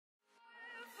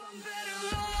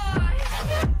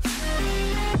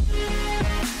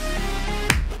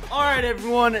Alright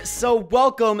everyone, so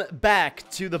welcome back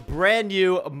to the brand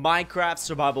new Minecraft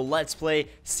Survival Let's Play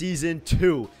Season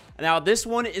 2. Now this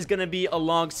one is going to be a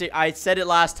long series. I said it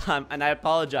last time and I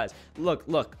apologize.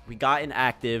 Look, we got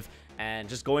inactive and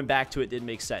just going back to it didn't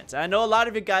make sense. And I know a lot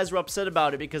of you guys were upset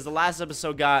about it because the last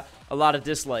episode got a lot of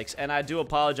dislikes and I do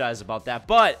apologize about that.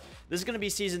 But this is going to be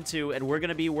Season 2, and we're going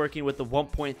to be working with the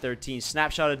 1.13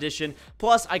 Snapshot Edition.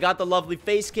 Plus, I got the lovely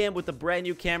face cam with the brand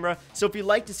new camera. So if you'd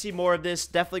like to see more of this,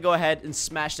 definitely go ahead and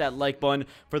smash that like button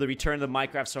for the return of the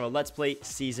Minecraft Survival Let's Play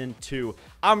Season 2.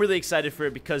 I'm really excited for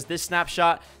it because this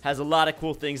snapshot has a lot of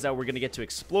cool things that we're going to get to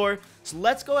explore. So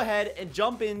let's go ahead and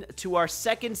jump into our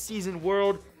second season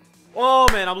world.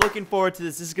 Oh, man, I'm looking forward to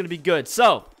this. This is going to be good.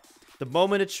 So the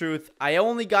moment of truth, I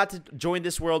only got to join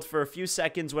this world for a few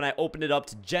seconds when I opened it up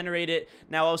to generate it.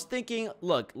 Now, I was thinking,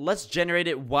 look, let's generate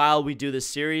it while we do this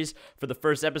series for the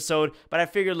first episode. But I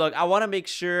figured, look, I want to make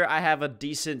sure I have a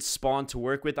decent spawn to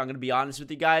work with. I'm going to be honest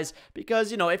with you guys because,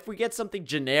 you know, if we get something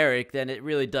generic, then it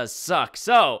really does suck.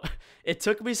 So it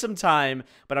took me some time,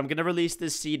 but I'm going to release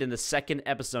this seed in the second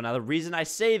episode. Now, the reason I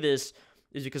say this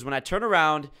is because when I turn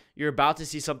around, you're about to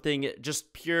see something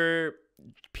just pure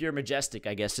majestic,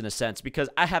 I guess, in a sense, because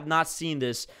I have not seen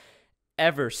this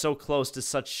ever so close to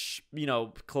such, you know,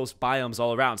 close biomes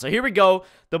all around. So here we go.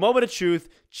 The moment of truth.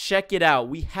 Check it out.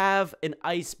 We have an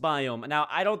ice biome. Now,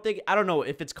 I don't know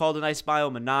if it's called an ice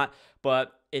biome or not,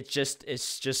 but it's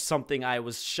just something I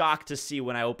was shocked to see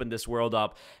when I opened this world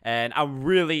up, and I'm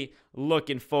really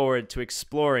looking forward to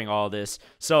exploring all this.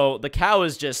 So the cow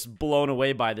is just blown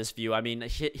away by this view. I mean,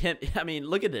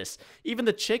 look at this. Even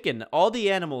the chicken, all the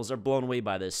animals are blown away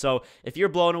by this. So if you're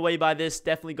blown away by this,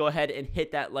 definitely go ahead and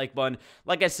hit that like button.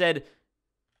 Like I said,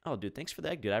 oh, dude, thanks for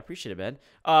that, dude. I appreciate it, man.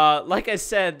 Like I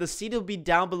said, the seed will be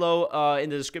down below in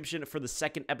the description for the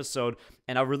second episode,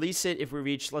 and I'll release it if we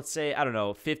reach, let's say, I don't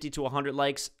know, 50 to 100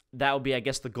 likes. That will be, I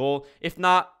guess, the goal. If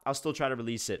not, I'll still try to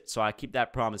release it, so I keep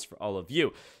that promise for all of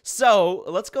you. So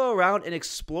let's go around and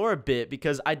explore a bit,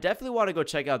 because I definitely want to go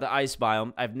check out the ice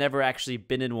biome. I've never actually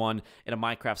been in one in a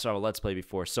Minecraft Survival Let's Play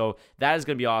before, so that is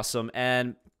going to be awesome.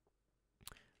 And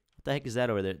what the heck is that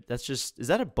over there? That's just, is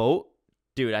that a boat?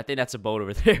 Dude, I think that's a boat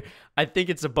over there. I think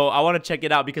it's a boat. I want to check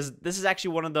it out because this is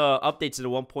actually one of the updates to the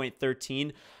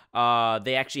 1.13.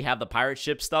 They actually have the pirate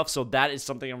ship stuff, so that is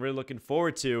something I'm really looking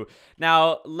forward to.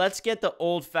 Now, let's get the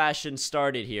old-fashioned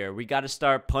started here. We got to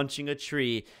start punching a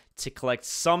tree to collect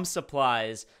some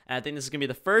supplies, and I think this is going to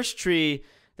be the first tree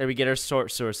that we get our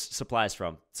source supplies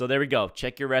from. So there we go.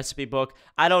 Check your recipe book.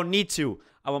 I don't need to.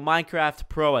 I'm a Minecraft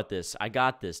pro at this. I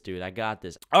got this, dude. I got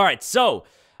this. All right, so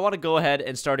I want to go ahead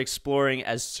and start exploring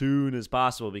as soon as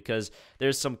possible because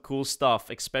there's some cool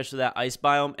stuff, especially that ice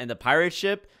biome and the pirate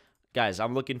ship. Guys,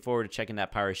 I'm looking forward to checking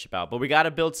that pirate ship out. But we got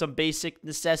to build some basic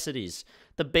necessities.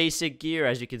 The basic gear,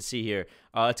 as you can see here.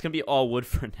 It's going to be all wood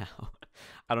for now.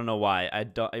 I don't know why.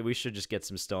 We should just get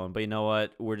some stone. But you know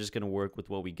what? We're just going to work with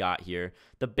what we got here.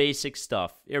 The basic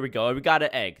stuff. Here we go. We got an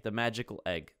egg. The magical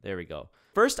egg. There we go.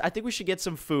 First, I think we should get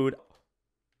some food.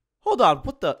 Hold on.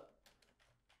 What the?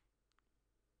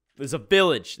 There's a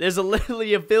village. There's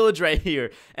literally a village right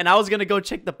here. And I was going to go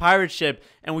check the pirate ship,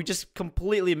 and we just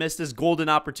completely missed this golden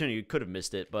opportunity. We could have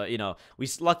missed it, but, you know, we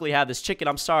luckily have this chicken.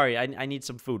 I'm sorry. I need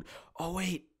some food. Oh,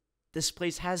 wait. This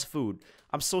place has food.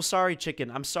 I'm so sorry, chicken.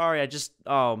 I'm sorry.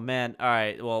 Oh, man. All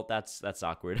right. Well, that's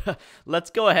awkward. Let's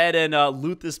go ahead and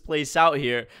loot this place out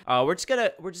here. We're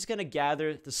just gonna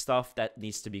gather the stuff that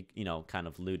needs to be, you know, kind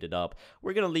of looted up.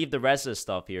 We're going to leave the rest of the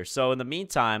stuff here. So in the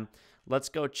meantime, let's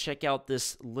go check out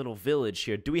this little village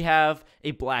here. Do we have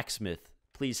a blacksmith?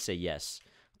 Please say yes.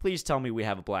 Please tell me we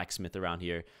have a blacksmith around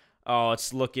here. Oh,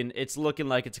 it's looking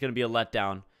like it's going to be a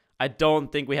letdown. I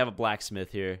don't think we have a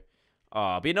blacksmith here.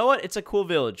 But you know what? It's a cool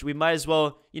village. We might as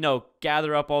well, you know,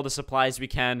 gather up all the supplies we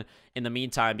can in the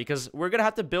meantime because we're going to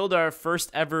have to build our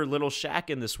first ever little shack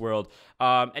in this world.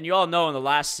 And you all know in the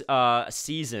last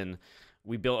season,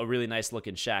 we built a really nice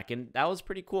looking shack, and that was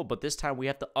pretty cool. But this time we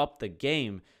have to up the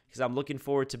game because I'm looking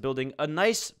forward to building a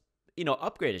nice, you know,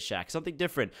 upgraded shack, something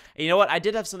different. And you know what? I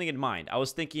did have something in mind. I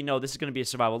was thinking, you know, this is going to be a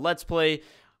survival let's play.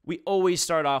 We always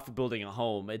start off with building a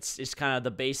home. It's kind of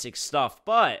the basic stuff,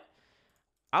 but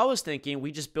I was thinking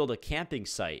we just build a camping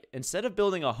site. Instead of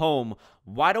building a home,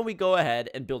 why don't we go ahead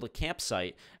and build a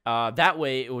campsite? That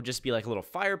way, it will just be like a little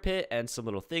fire pit and some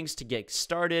little things to get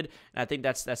started. And I think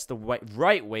that's the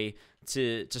right way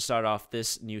to start off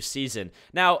this new season.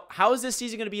 Now, how is this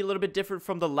season going to be a little bit different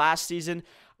from the last season?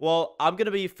 Well, I'm going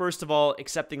to be, first of all,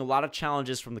 accepting a lot of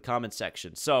challenges from the comment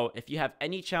section. So if you have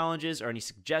any challenges or any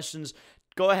suggestions,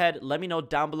 go ahead, let me know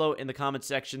down below in the comment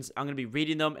sections. I'm going to be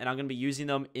reading them, and I'm going to be using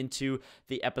them into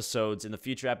the episodes, in the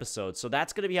future episodes. So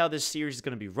that's going to be how this series is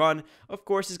going to be run. Of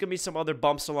course, there's going to be some other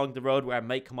bumps along the road where I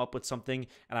might come up with something,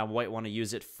 and I might want to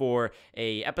use it for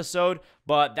a episode,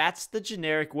 but that's the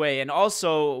generic way. And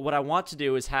also, what I want to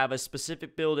do is have a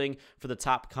specific building for the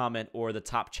top comment or the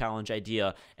top challenge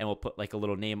idea, and we'll put like a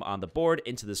little name on the board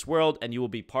into this world, and you will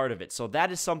be part of it. So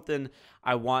that is something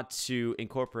I want to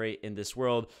incorporate in this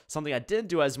world, something I didn't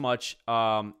do as much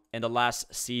in the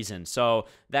last season. So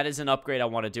that is an upgrade I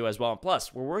want to do as well. And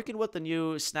plus, we're working with the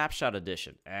new Snapshot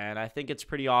Edition, and I think it's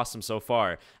pretty awesome so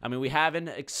far. I mean, we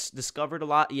haven't discovered a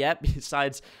lot yet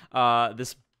besides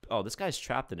this. Oh, this guy's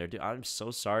trapped in there, dude. I'm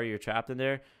so sorry you're trapped in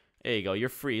there. There you go. You're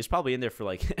free. He's probably in there for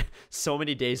like so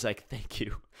many days. Like, thank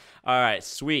you. All right,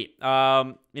 sweet.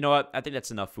 You know what? I think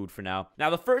that's enough food for now. Now,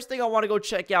 the first thing I want to go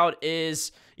check out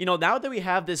is, you know, now that we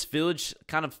have this village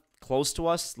kind of close to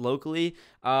us locally,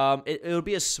 it would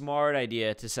be a smart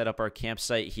idea to set up our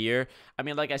campsite here. I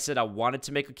mean, like I said, I wanted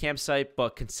to make a campsite,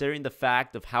 but considering the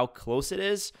fact of how close it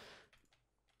is,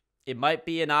 it might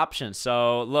be an option.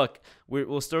 So look,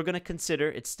 we're still going to consider.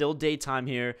 It's still daytime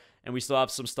here, and we still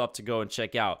have some stuff to go and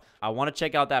check out. I want to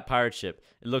check out that pirate ship.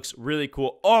 It looks really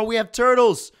cool. Oh, we have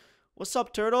turtles. What's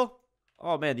up, turtle?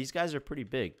 Oh man, these guys are pretty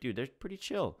big, dude. They're pretty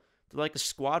chill. They're like a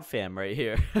squad fam right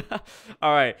here.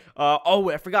 All right. Oh,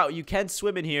 I forgot, you can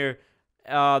swim in here.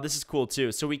 This is cool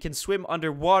too. So we can swim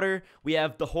underwater. We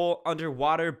have the whole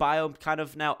underwater biome kind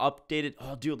of now updated.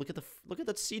 Oh, dude, look at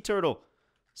the sea turtle.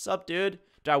 What's up, dude?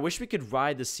 Dude, I wish we could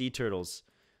ride the sea turtles.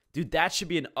 Dude, that should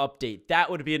be an update.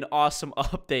 That would be an awesome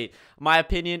update. My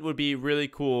opinion would be really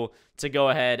cool to go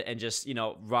ahead and just, you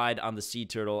know, ride on the sea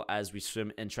turtle as we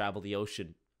swim and travel the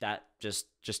ocean. That just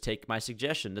take my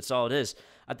suggestion. That's all it is.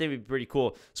 I think it'd be pretty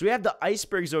cool. So we have the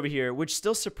icebergs over here, which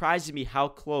still surprises me how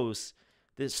close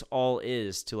this all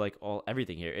is to like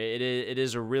everything here. It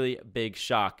is a really big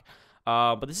shock.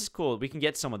 But this is cool. We can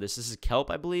get some of this. This is kelp,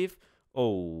 I believe.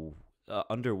 Oh,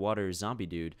 underwater zombie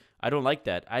dude. I don't like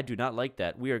that. I do not like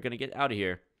that. We are gonna get out of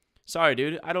here. Sorry,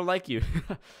 dude. I don't like you.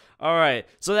 All right.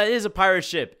 So that is a pirate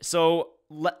ship. So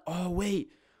oh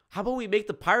wait, how about we make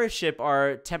the pirate ship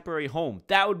our temporary home?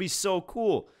 That would be so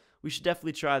cool. We should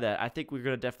definitely try that. I think we're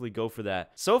gonna definitely go for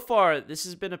that. So far, this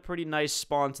has been a pretty nice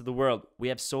spawn to the world. We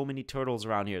have so many turtles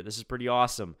around here. This is pretty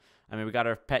awesome. I mean, we got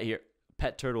our pet here.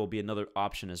 Pet turtle will be another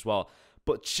option as well.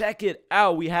 But check it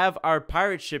out. We have our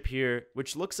pirate ship here,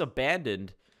 which looks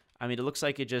abandoned. I mean, it looks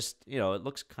like it just, you know, it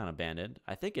looks kind of abandoned.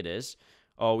 I think it is.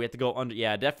 Oh, we have to go under.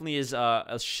 Yeah, it definitely is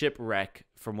a shipwreck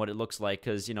from what it looks like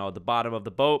because, you know, the bottom of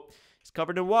the boat is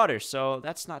covered in water. So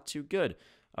that's not too good.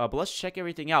 But let's check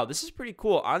everything out. This is pretty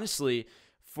cool. Honestly,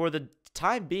 for the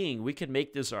time being, we can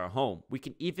make this our home. We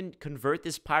can even convert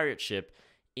this pirate ship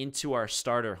into our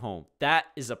starter home. That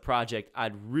is a project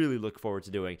I'd really look forward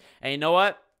to doing. And you know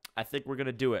what? I think we're going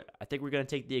to do it. I think we're going to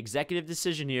take the executive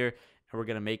decision here, and we're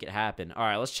going to make it happen. All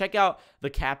right, let's check out the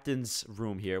captain's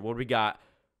room here. What do we got?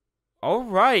 All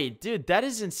right, dude, that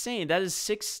is insane. That is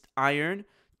 6 iron,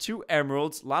 2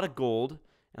 emeralds, a lot of gold,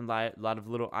 and a lot of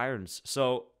little irons.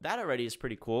 So that already is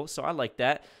pretty cool. So I like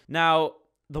that. Now,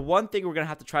 the one thing we're going to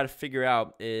have to try to figure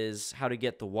out is how to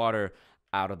get the water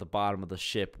out of the bottom of the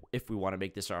ship if we want to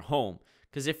make this our home.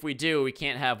 Because if we do, we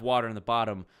can't have water in the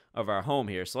bottom of our home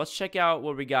here. So let's check out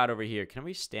what we got over here. Can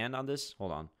we stand on this?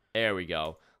 Hold on. There we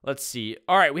go. Let's see.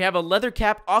 All right, we have a leather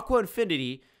cap, Aqua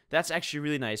Infinity. That's actually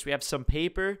really nice. We have some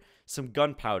paper, some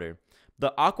gunpowder.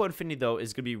 The Aqua Infinity, though,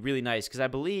 is going to be really nice because I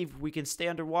believe we can stay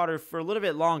underwater for a little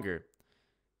bit longer.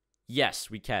 Yes,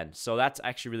 we can. So that's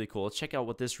actually really cool. Let's check out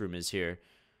what this room is here.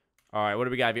 All right, what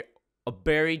do we got here? A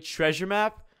buried treasure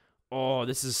map. Oh,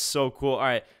 this is so cool. All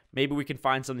right, maybe we can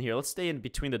find something here. Let's stay in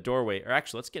between the doorway. Or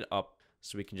actually, let's get up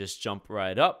so we can just jump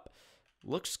right up.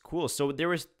 Looks cool. So there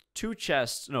was 3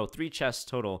 chests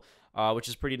total, which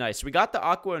is pretty nice. So we got the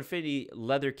Aqua Infinity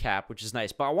leather cap, which is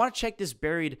nice. But I want to check this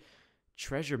buried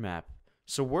treasure map.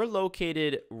 So we're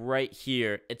located right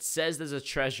here. It says there's a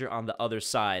treasure on the other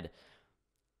side.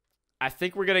 I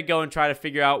think we're going to go and try to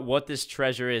figure out what this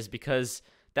treasure is because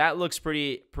that looks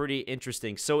pretty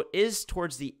interesting. So it is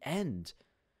towards the end.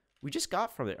 We just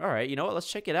got from it. All right, you know what?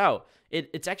 Let's check it out.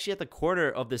 It's actually at the corner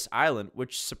of this island,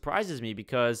 which surprises me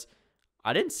because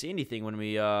I didn't see anything when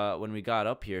we got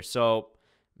up here. So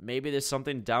maybe there's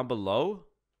something down below.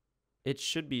 It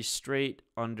should be straight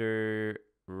under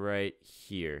right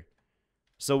here.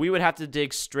 So we would have to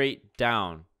dig straight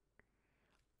down.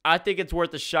 I think it's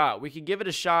worth a shot. We can give it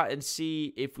a shot and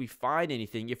see if we find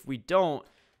anything. If we don't,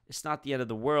 it's not the end of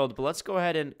the world. But let's go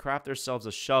ahead and craft ourselves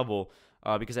a shovel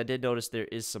because I did notice there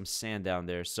is some sand down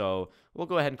there. So we'll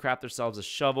go ahead and craft ourselves a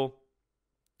shovel.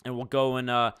 and we'll go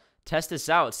and test this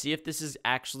out. See if this is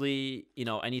actually, you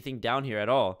know, anything down here at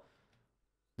all.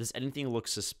 Does anything look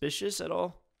suspicious at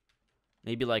all?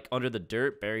 Maybe like under the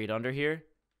dirt, buried under here?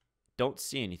 Don't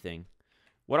see anything.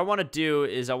 What I want to do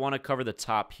is I want to cover the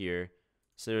top here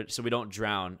so we don't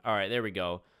drown. All right, there we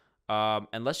go.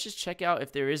 And let's just check out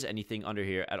if there is anything under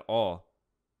here at all.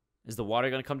 Is the water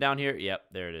going to come down here? Yep,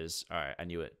 there it is. All right, I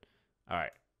knew it. All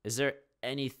right. Is there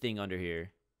anything under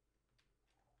here?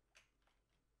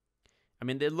 I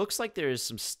mean, it looks like there is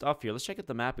some stuff here. Let's check out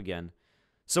the map again.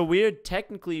 So we're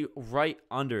technically right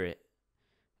under it.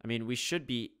 I mean, we should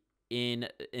be in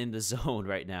the zone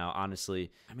right now,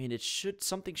 honestly. I mean,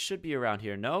 something should be around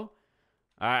here, no?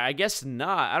 I guess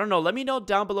not. I don't know. Let me know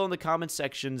down below in the comment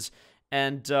sections.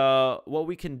 And what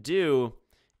we can do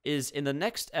is in the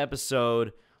next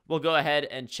episode, we'll go ahead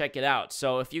and check it out.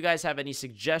 So if you guys have any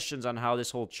suggestions on how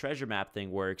this whole treasure map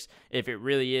thing works, if it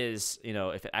really is, you know,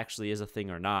 if it actually is a thing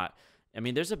or not. I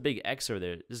mean, there's a big X over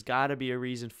there. There's got to be a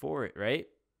reason for it, right?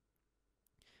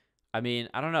 I mean,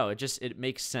 I don't know. It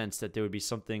makes sense that there would be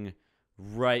something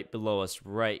right below us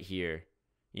right here.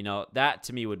 You know, that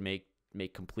to me would make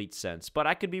complete sense. But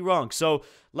I could be wrong. So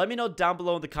let me know down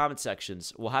below in the comment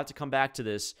sections. We'll have to come back to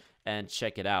this and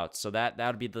check it out. So that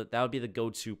would be the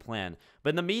go-to plan. But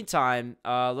in the meantime,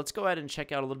 let's go ahead and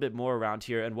check out a little bit more around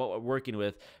here and what we're working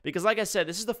with. Because like I said,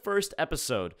 this is the first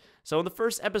episode. So in the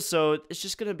first episode, it's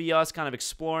just going to be us kind of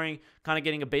exploring, kind of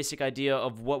getting a basic idea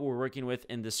of what we're working with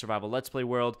in this survival Let's Play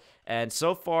world. And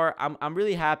so far, I'm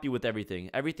really happy with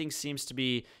everything. Everything seems to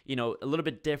be, you know, a little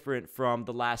bit different from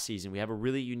the last season. We have a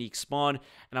really unique spawn,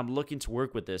 and I'm looking to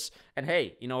work with this. And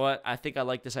hey, you know what? I think I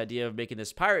like this idea of making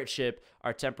this pirate ship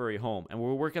our temporary home. And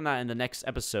we're working on that in the next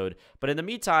episode. But in the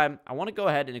meantime, I want to go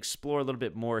ahead and explore a little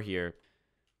bit more here.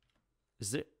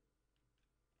 Is there...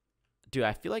 Dude,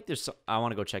 I feel like there's some... I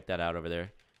want to go check that out over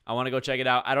there. I want to go check it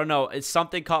out. I don't know. It's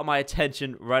something caught my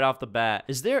attention right off the bat.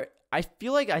 Is there... I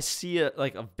feel like I see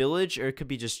a village, or it could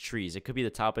be just trees. It could be the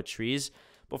top of trees.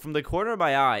 But from the corner of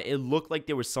my eye, it looked like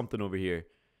there was something over here.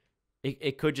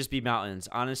 It could just be mountains.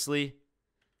 Honestly,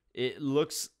 it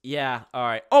looks... Yeah. All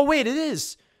right. Oh, wait. It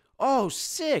is. Oh,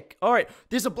 sick. All right.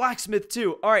 There's a blacksmith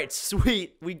too. All right.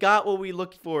 Sweet. We got what we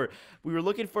looked for. We were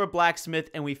looking for a blacksmith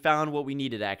and we found what we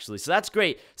needed actually. So that's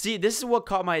great. See, this is what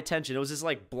caught my attention. It was this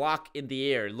like block in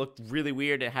the air. It looked really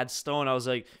weird. It had stone. I was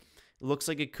like, it looks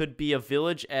like it could be a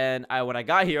village. And when I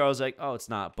got here, I was like, oh, it's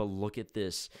not. But look at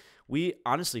this. We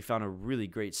honestly found a really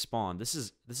great spawn. This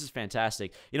is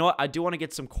fantastic. You know what? I do want to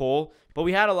get some coal, but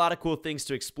we had a lot of cool things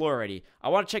to explore already. I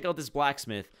want to check out this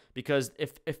blacksmith because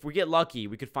if we get lucky,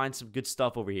 we could find some good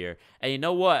stuff over here. And you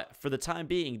know what? For the time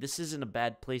being, this isn't a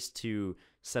bad place to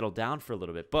settle down for a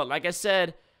little bit. But like I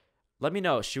said, let me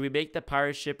know. Should we make the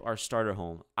pirate ship our starter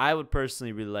home? I would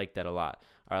personally really like that a lot.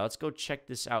 All right, let's go check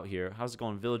this out here. How's it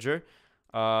going, villager?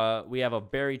 We have a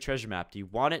buried treasure map. Do you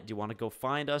want it? Do you want to go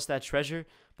find us that treasure?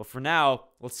 But for now,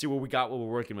 let's see what we're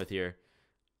working with here.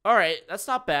 All right, that's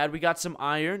not bad. We got some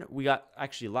iron. We got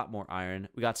actually a lot more iron.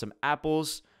 We got some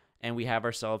apples, and we have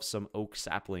ourselves some oak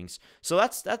saplings. So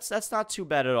that's not too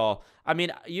bad at all. I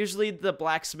mean, usually the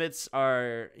blacksmiths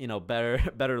are, you know,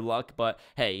 better luck, but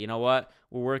hey, you know what?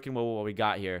 We're working with what we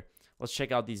got here. Let's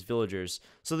check out these villagers.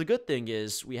 So the good thing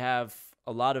is we have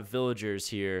a lot of villagers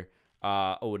here.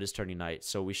 Oh, it is turning night,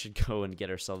 so we should go and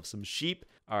get ourselves some sheep.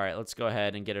 All right, let's go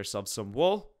ahead and get ourselves some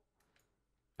wool.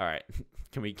 All right,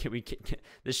 can we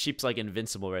this sheep's like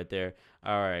invincible right there.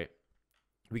 All right,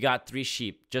 we got 3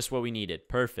 sheep, just what we needed.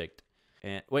 Perfect.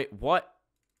 And wait, what?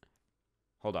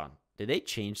 Hold on, did they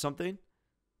change something?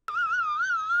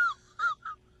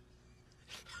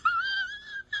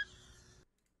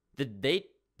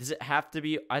 Does it have to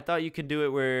be? I thought you could do it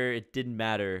where it didn't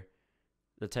matter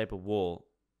the type of wool.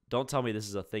 Don't tell me this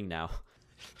is a thing now.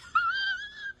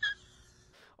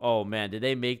 Oh, man. Did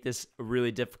they make this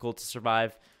really difficult to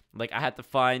survive? Like, I had to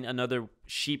find another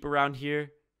sheep around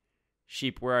here.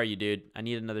 Sheep, where are you, dude? I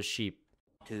need another sheep.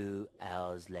 2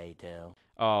 hours later.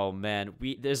 Oh, man.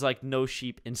 There's, like, no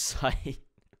sheep in sight.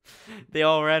 They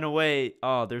all ran away.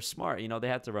 Oh, they're smart. You know, they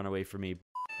had to run away from me.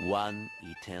 1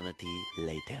 eternity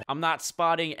later. I'm not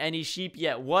spotting any sheep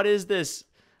yet. What is this?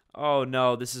 Oh,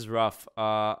 no. This is rough.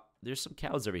 There's some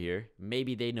cows over here.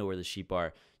 Maybe they know where the sheep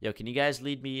are. Yo, can you guys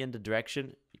lead me in the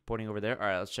direction? Pointing over there? All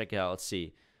right, let's check it out. Let's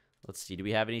see. Do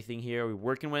we have anything here? Are we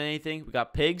working with anything? We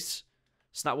got pigs.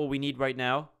 It's not what we need right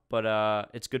now, but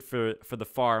it's good for the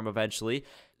farm eventually.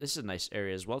 This is a nice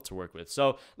area as well to work with.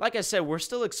 So, like I said, we're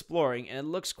still exploring, and it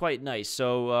looks quite nice.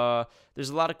 So, there's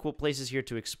a lot of cool places here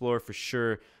to explore for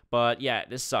sure. But, yeah,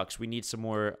 this sucks. We need some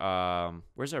more...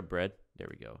 where's our bread? There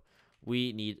we go.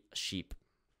 We need sheep.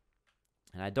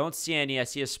 And I don't see any. I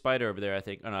see a spider over there, I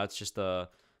think. Oh, no, it's just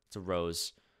it's a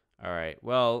rose. All right.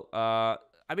 Well,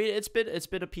 I mean, it's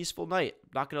been a peaceful night.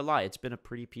 Not going to lie. It's been a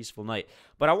pretty peaceful night.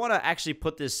 But I want to actually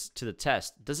put this to the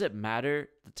test. Does it matter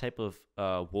the type of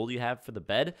wool you have for the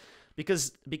bed?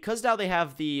 Because now they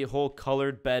have the whole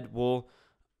colored bed wool,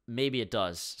 maybe it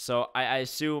does. So I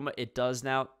assume it does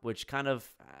now, which kind of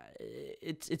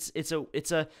it's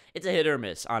a hit or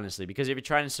miss, honestly, because if you're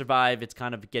trying to survive, it's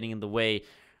kind of getting in the way.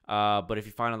 But if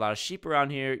you find a lot of sheep around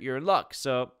here, you're in luck.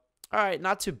 So, all right,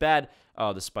 not too bad.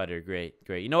 Oh, the spider, great.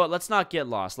 You know what? Let's not get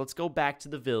lost. Let's go back to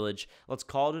the village. Let's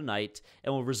call it a night,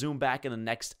 and we'll resume back in the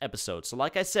next episode. So,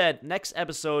 like I said, next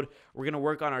episode, we're going to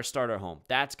work on our starter home.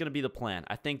 That's going to be the plan.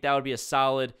 I think that would be a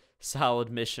solid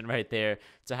mission right there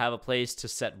to have a place to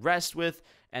set rest with,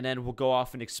 and then we'll go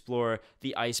off and explore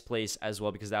the ice place as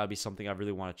well, because that would be something I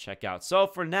really want to check out. So,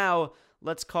 for now,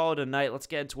 let's call it a night. Let's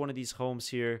get into one of these homes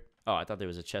here. Oh, I thought there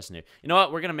was a chest in here. You know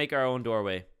what? We're going to make our own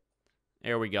doorway.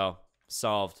 There we go.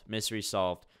 Solved. Mystery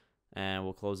solved. And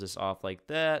we'll close this off like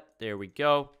that. There we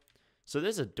go. So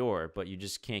there's a door, but you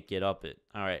just can't get up it.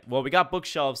 All right. Well, we got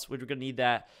bookshelves, which we're going to need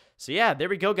that. So yeah, there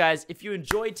we go, guys. If you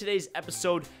enjoyed today's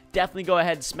episode, definitely go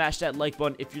ahead and smash that like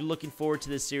button if you're looking forward to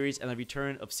this series and the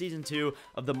return of Season 2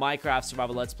 of the Minecraft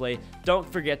Survival Let's Play. Don't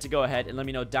forget to go ahead and let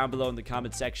me know down below in the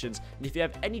comment sections. And if you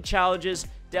have any challenges,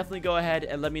 definitely go ahead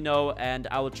and let me know, and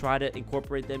I will try to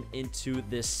incorporate them into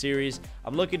this series.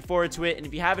 I'm looking forward to it, and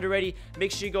if you haven't already,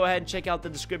 make sure you go ahead and check out the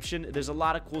description. There's a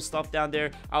lot of cool stuff down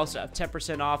there. I also have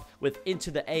 10% off with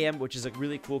Into the AM, which is a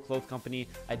really cool clothes company.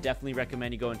 I definitely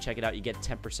recommend you go and check it out. You get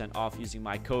 10% off using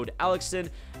my code Alexson.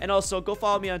 And also go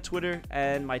follow me on Twitter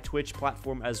and my Twitch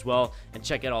platform as well, and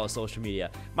check out all the social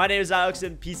media. My name is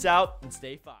Alexson. Peace out and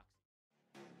stay fox.